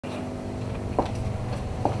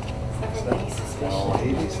I'll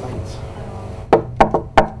hate these things.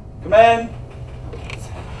 Come in!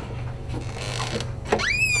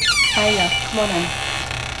 Hiya, come on in.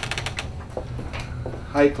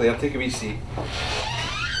 Hi Claire, take a wee seat.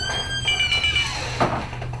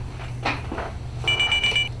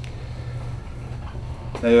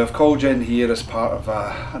 Now I've called you in here as part of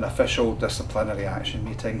an official disciplinary action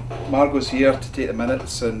meeting. Margot's here to take the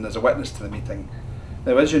minutes and as a witness to the meeting.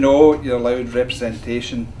 Now as you know, you're allowed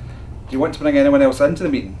representation. Do you want to bring anyone else into the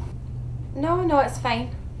meeting? No, it's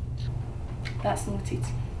fine. That's noted.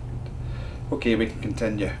 Okay, we can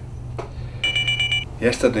continue.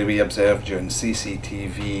 Yesterday we observed you on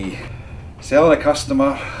CCTV selling a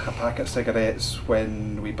customer a packet of cigarettes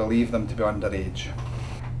when we believe them to be underage.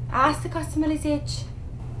 I asked the customer his age.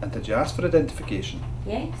 And did you ask for identification?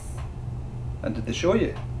 Yes. And did they show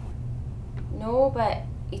you? No, but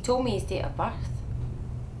he told me his date of birth.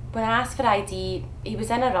 When I asked for ID, he was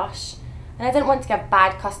in a rush, and I didn't want to give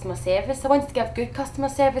bad customer service. I wanted to give good customer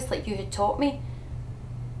service like you had taught me.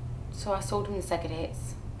 So I sold him the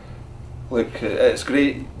cigarettes. Look, it's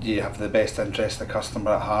great you have the best interest of the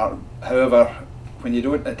customer at heart. However, when you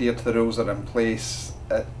don't adhere to the rules that are in place,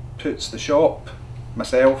 it puts the shop,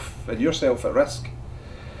 myself and yourself at risk.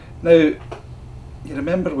 Now, you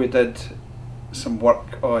remember we did some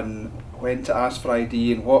work on when to ask for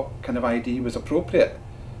ID and what kind of ID was appropriate.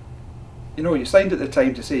 You know, you signed at the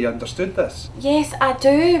time to say you understood this. Yes, I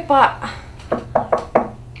do, but...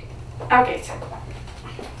 I'll get it.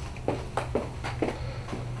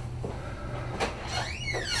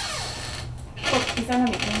 Oh, he's in a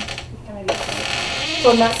meeting. Can I read it?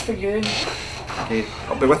 Oh, and that's for you. Okay,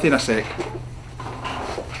 I'll be with you in a sec.